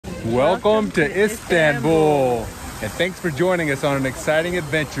Welcome to Istanbul, and thanks for joining us on an exciting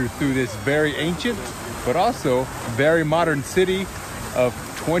adventure through this very ancient but also very modern city of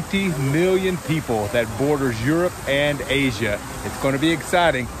 20 million people that borders Europe and Asia. It's going to be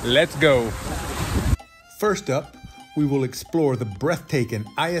exciting. Let's go. First up, we will explore the breathtaking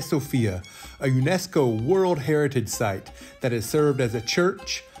Hagia Sophia, a UNESCO World Heritage Site that has served as a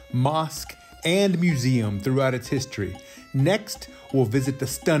church, mosque, and museum throughout its history. Next, we'll visit the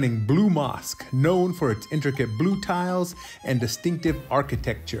stunning Blue Mosque, known for its intricate blue tiles and distinctive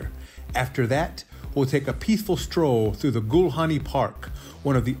architecture. After that, we'll take a peaceful stroll through the Gulhane Park,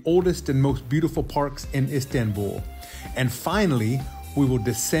 one of the oldest and most beautiful parks in Istanbul. And finally, we will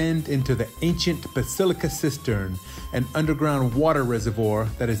descend into the ancient Basilica Cistern, an underground water reservoir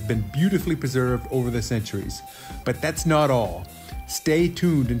that has been beautifully preserved over the centuries. But that's not all. Stay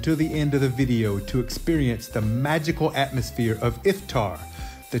tuned until the end of the video to experience the magical atmosphere of iftar,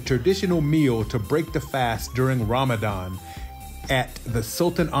 the traditional meal to break the fast during Ramadan at the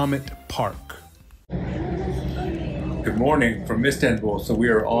Sultan Ahmet Park. Good morning from Istanbul. So we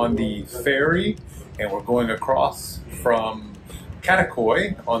are on the ferry and we're going across from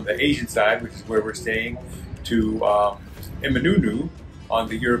Karakoy on the Asian side, which is where we're staying, to Eminönü on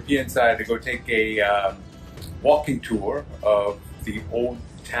the European side to go take a walking tour of the old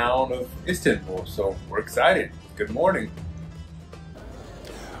town of Istanbul. So we're excited. Good morning.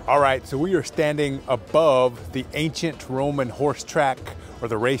 All right, so we are standing above the ancient Roman horse track or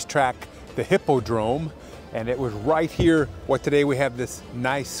the racetrack, the Hippodrome. And it was right here. Today we have this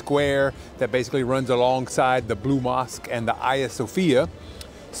nice square that basically runs alongside the Blue Mosque and the Hagia Sophia.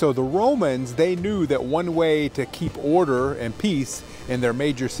 So the Romans, they knew that one way to keep order and peace in their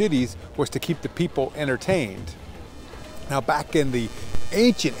major cities was to keep the people entertained. Now, back in the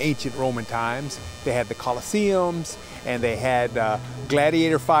ancient Roman times, they had the Colosseums and they had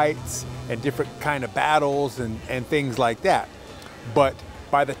gladiator fights and different kind of battles and things like that. But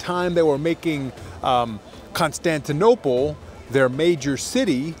by the time they were making Constantinople their major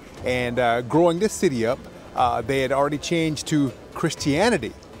city and growing this city up, they had already changed to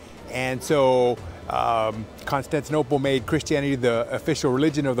Christianity. And so Constantinople made Christianity the official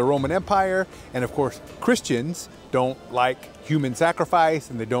religion of the Roman Empire. And of course, Christians don't like human sacrifice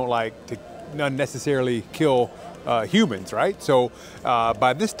and they don't like to unnecessarily kill humans, right? So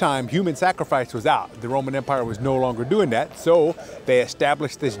by this time, human sacrifice was out. The Roman Empire was no longer doing that. So they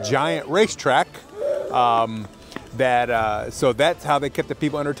established this giant racetrack so that's how they kept the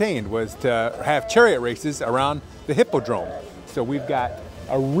people entertained, was to have chariot races around the Hippodrome. So we've got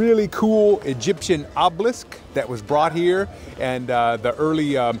a really cool Egyptian obelisk that was brought here in the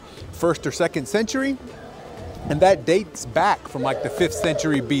early 1st or 2nd century. And that dates back from like the 5th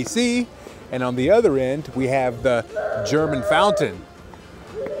century BC. And on the other end, we have the German fountain,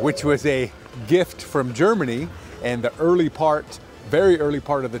 which was a gift from Germany in the very early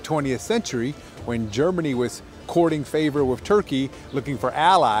part of the 20th century, when Germany was courting favor with Turkey, looking for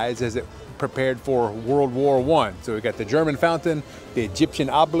allies as it prepared for World War I. So we got the German fountain, the Egyptian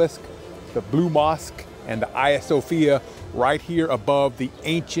obelisk, the Blue Mosque, and the Hagia Sophia right here above the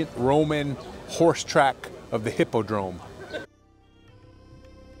ancient Roman horse track of the Hippodrome.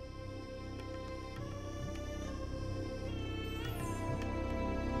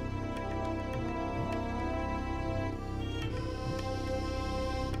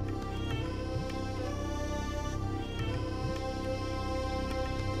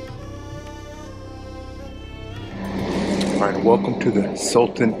 All right, welcome to the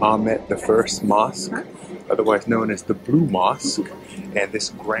Sultan Ahmet I Mosque, otherwise known as the Blue Mosque. And this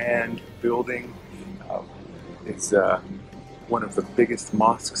grand building is one of the biggest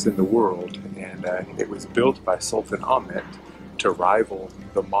mosques in the world, and it was built by Sultan Ahmet to rival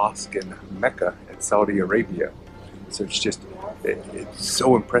the mosque in Mecca in Saudi Arabia. So it's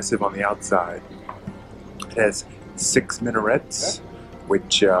so impressive on the outside. It has 6 minarets,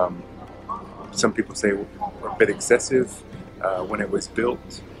 which some people say were a bit excessive when it was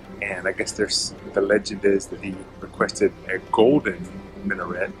built. And I guess the legend is that he requested a golden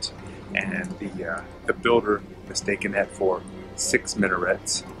minaret, and the builder mistaken that for 6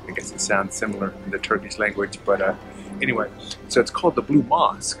 minarets. I guess it sounds similar in the Turkish language, but anyway, so it's called the Blue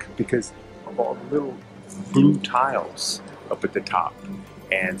Mosque because of all the little blue tiles up at the top.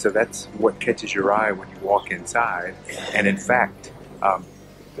 And so that's what catches your eye when you walk inside. And in fact,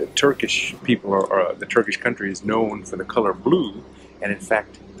 the Turkish people or the Turkish country is known for the color blue. And in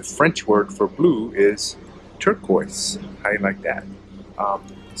fact, the French word for blue is turquoise. How do you like that?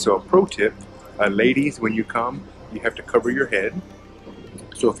 So a pro tip, ladies, when you come, you have to cover your head.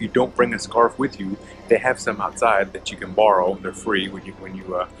 So if you don't bring a scarf with you, they have some outside that you can borrow. They're free when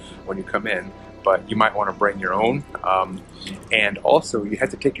you come in, but you might want to bring your own. And also, you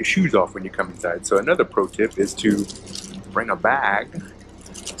have to take your shoes off when you come inside. So another pro tip is to bring a bag,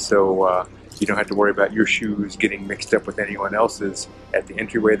 so you don't have to worry about your shoes getting mixed up with anyone else's at the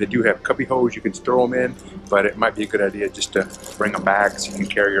entryway. They do have cubby holes you can throw them in, but it might be a good idea just to bring a bag so you can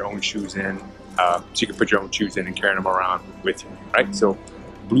carry your own shoes in. So you can put your own shoes in and carry them around with you, right? So,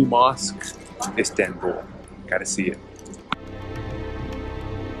 Blue Mosque, Istanbul. Gotta see it.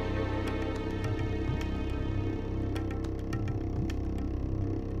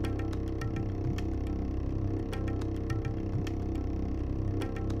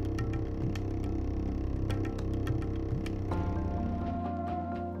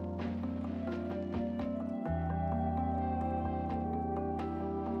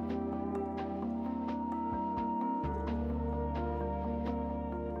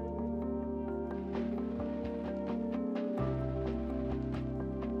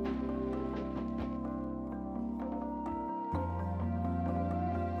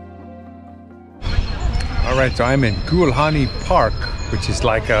 All right, so I'm in Gulhane Park, which is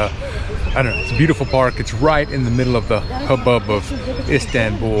like a, I don't know, it's a beautiful park. It's right in the middle of the hubbub of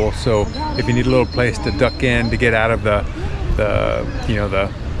Istanbul. So if you need a little place to duck in to get out of the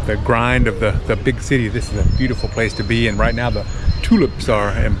grind of the big city, this is a beautiful place to be. And right now the tulips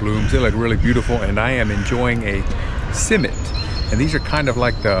are in bloom. They look really beautiful, and I am enjoying a simit. And these are kind of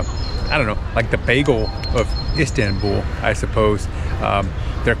like the, I don't know, like the bagel of Istanbul, I suppose.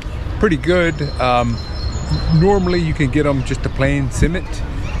 They're pretty good. Normally you can get them just a plain simit,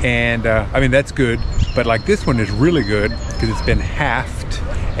 and I mean that's good, but like this one is really good because it's been halved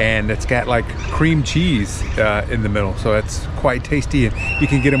and it's got like cream cheese in the middle, so it's quite tasty. And you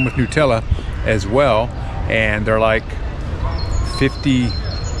can get them with Nutella as well, and they're like 50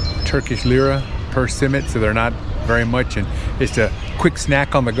 Turkish lira per simit, so they're not very much, and it's a quick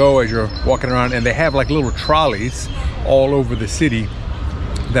snack on the go as you're walking around. And they have like little trolleys all over the city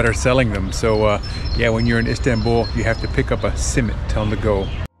that are selling them. So yeah, when you're in Istanbul, you have to pick up a simit on the go.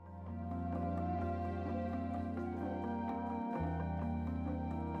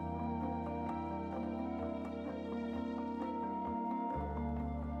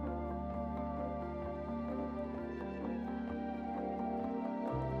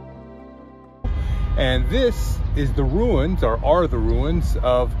 And this is the ruins, or are the ruins,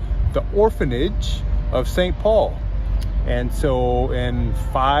 of the orphanage of St. Paul. And so in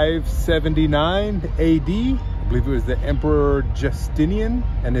 579 AD, I believe it was the Emperor Justinian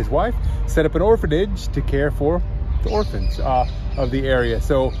and his wife set up an orphanage to care for the orphans of the area.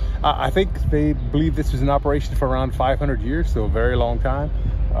 So I think they believe this was in operation for around 500 years, so a very long time.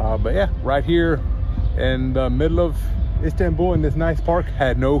 But yeah, right here in the middle of Istanbul in this nice park.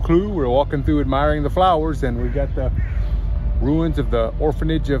 Had no clue. We're walking through admiring the flowers, and we got the ruins of the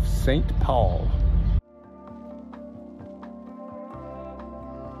orphanage of St. Paul.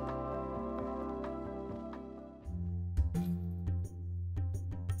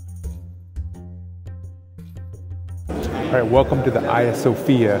 All right, welcome to the Hagia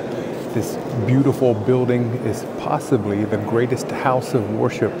Sophia. This beautiful building is possibly the greatest house of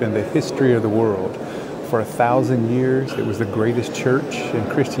worship in the history of the world. For 1,000 years, it was the greatest church in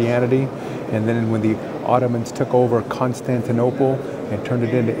Christianity. And then when the Ottomans took over Constantinople and turned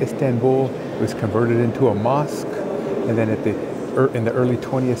it into Istanbul, it was converted into a mosque. And then in the early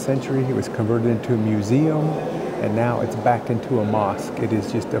 20th century, it was converted into a museum. And now it's back into a mosque. It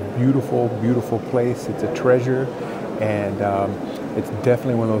is just a beautiful, beautiful place. It's a treasure. And it's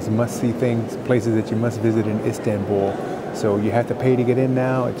definitely one of those must-see places that you must visit in Istanbul. So you have to pay to get in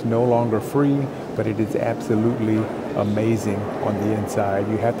now. It's no longer free, but it is absolutely amazing on the inside.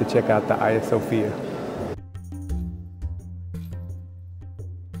 You have to check out the Hagia Sophia.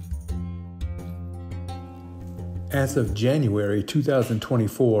 As of January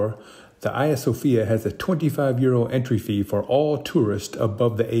 2024, the Hagia Sophia has a 25 euro entry fee for all tourists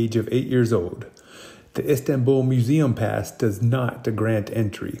above the age of 8 years old. The Istanbul Museum Pass does not grant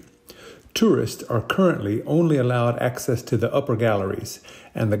entry. Tourists are currently only allowed access to the upper galleries,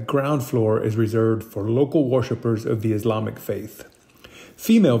 and the ground floor is reserved for local worshippers of the Islamic faith.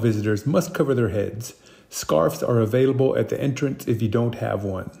 Female visitors must cover their heads. Scarves are available at the entrance if you don't have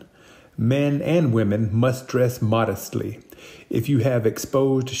one. Men and women must dress modestly. If you have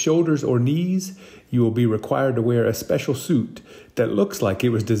exposed shoulders or knees, you will be required to wear a special suit that looks like it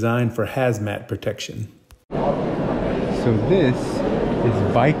was designed for hazmat protection. So this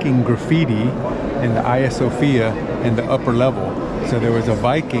is Viking graffiti in the Hagia Sophia in the upper level. So there was a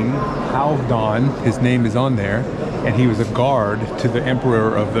Viking, Halfdan, his name is on there, and he was a guard to the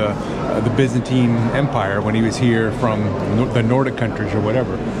emperor of the Byzantine Empire when he was here from the Nordic countries or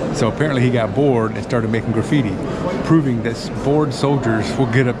whatever. So apparently he got bored and started making graffiti, proving that bored soldiers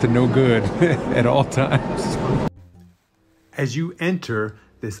will get up to no good at all times. As you enter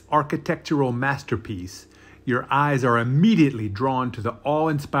this architectural masterpiece, your eyes are immediately drawn to the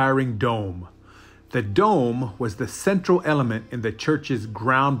awe-inspiring dome. The dome was the central element in the church's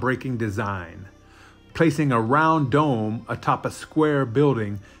groundbreaking design. Placing a round dome atop a square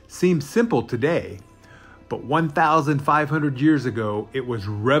building seems simple today, but 1,500 years ago, it was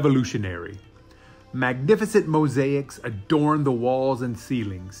revolutionary. Magnificent mosaics adorn the walls and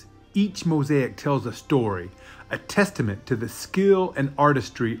ceilings. Each mosaic tells a story, a testament to the skill and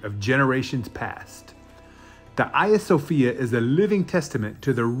artistry of generations past. The Hagia Sophia is a living testament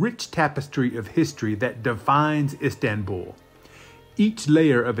to the rich tapestry of history that defines Istanbul. Each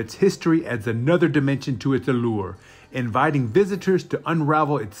layer of its history adds another dimension to its allure, inviting visitors to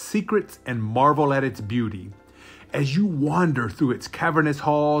unravel its secrets and marvel at its beauty. As you wander through its cavernous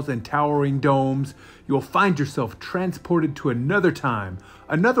halls and towering domes, you'll find yourself transported to another time,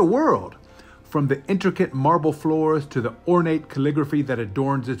 another world. From the intricate marble floors to the ornate calligraphy that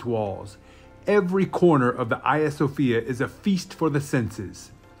adorns its walls, every corner of the Hagia Sophia is a feast for the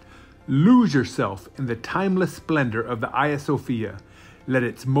senses. Lose yourself in the timeless splendor of the Hagia Sophia. Let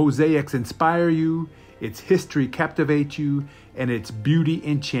its mosaics inspire you, its history captivate you, and its beauty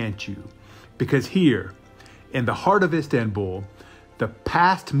enchant you. Because here, in the heart of Istanbul, the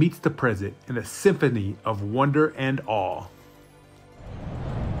past meets the present in a symphony of wonder and awe.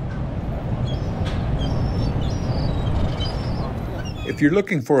 If you're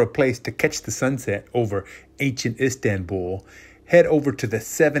looking for a place to catch the sunset over ancient Istanbul, head over to the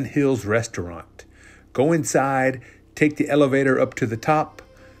Seven Hills restaurant. Go inside, take the elevator up to the top,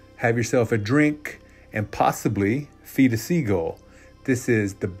 have yourself a drink, and possibly feed a seagull. This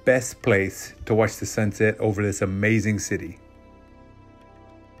is the best place to watch the sunset over this amazing city.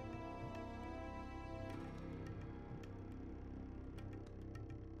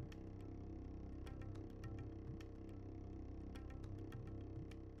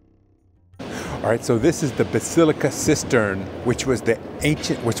 All right, so this is the Basilica Cistern, which was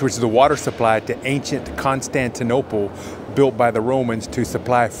the water supply to ancient Constantinople, built by the Romans to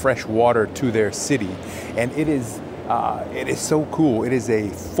supply fresh water to their city. And it is so cool. It is a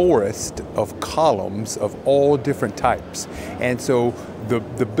forest of columns of all different types. And so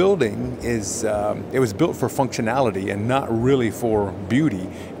the building is, it was built for functionality and not really for beauty.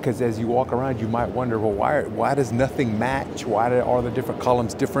 Because as you walk around, you might wonder, well, why does nothing match? Why are the different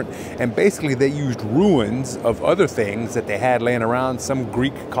columns different? And basically they used ruins of other things that they had laying around, some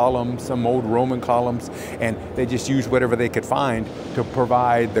Greek columns, some old Roman columns, and they just used whatever they could find to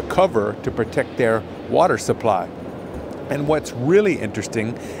provide the cover to protect their water supply. And what's really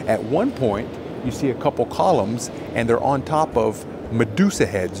interesting, at one point, you see a couple columns and they're on top of Medusa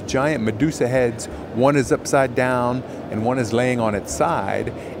heads, giant Medusa heads. One is upside down and one is laying on its side.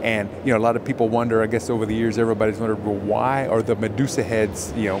 And, you know, a lot of people wonder, I guess over the years, everybody's wondered, well, why are the Medusa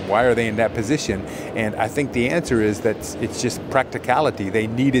heads, you know, why are they in that position? And I think the answer is that it's just practicality. They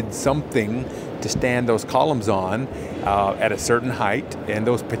needed something to stand those columns on at a certain height, and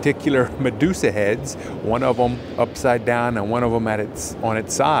those particular Medusa heads, one of them upside down and one of them on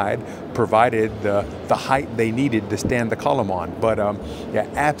its side, provided the height they needed to stand the column on. But yeah,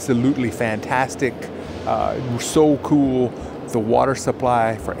 absolutely fantastic, so cool. The water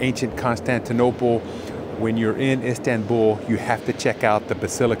supply for ancient Constantinople. When you're in Istanbul, you have to check out the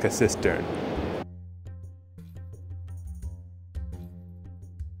Basilica Cistern.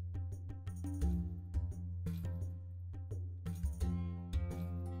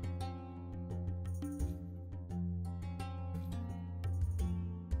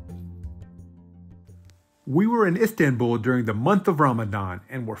 We were in Istanbul during the month of Ramadan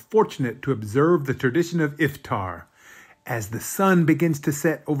and were fortunate to observe the tradition of iftar. As the sun begins to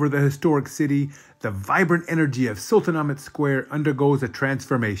set over the historic city, the vibrant energy of Sultanahmet Square undergoes a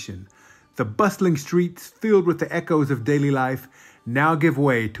transformation. The bustling streets, filled with the echoes of daily life, now give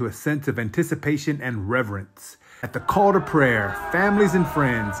way to a sense of anticipation and reverence. At the call to prayer, families and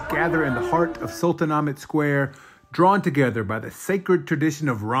friends gather in the heart of Sultanahmet Square, drawn together by the sacred tradition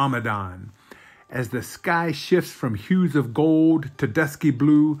of Ramadan. As the sky shifts from hues of gold to dusky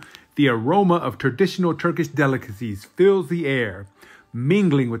blue, the aroma of traditional Turkish delicacies fills the air,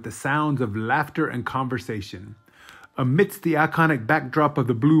 mingling with the sounds of laughter and conversation. Amidst the iconic backdrop of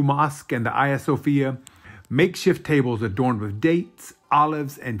the Blue Mosque and the Hagia Sophia, makeshift tables adorned with dates,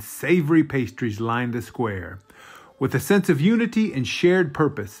 olives, and savory pastries line the square. With a sense of unity and shared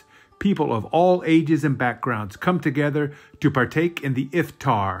purpose, people of all ages and backgrounds come together to partake in the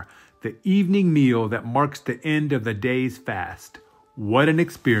iftar, the evening meal that marks the end of the day's fast. What an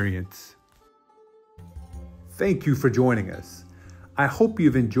experience! Thank you for joining us. I hope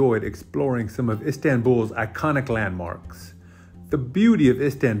you've enjoyed exploring some of Istanbul's iconic landmarks. The beauty of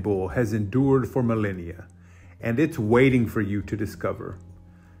Istanbul has endured for millennia, and it's waiting for you to discover.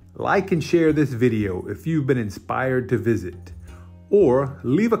 Like and share this video if you've been inspired to visit, or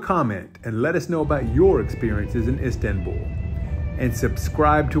leave a comment and let us know about your experiences in Istanbul. And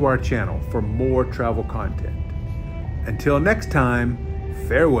subscribe to our channel for more travel content. Until next time,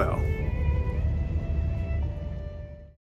 farewell.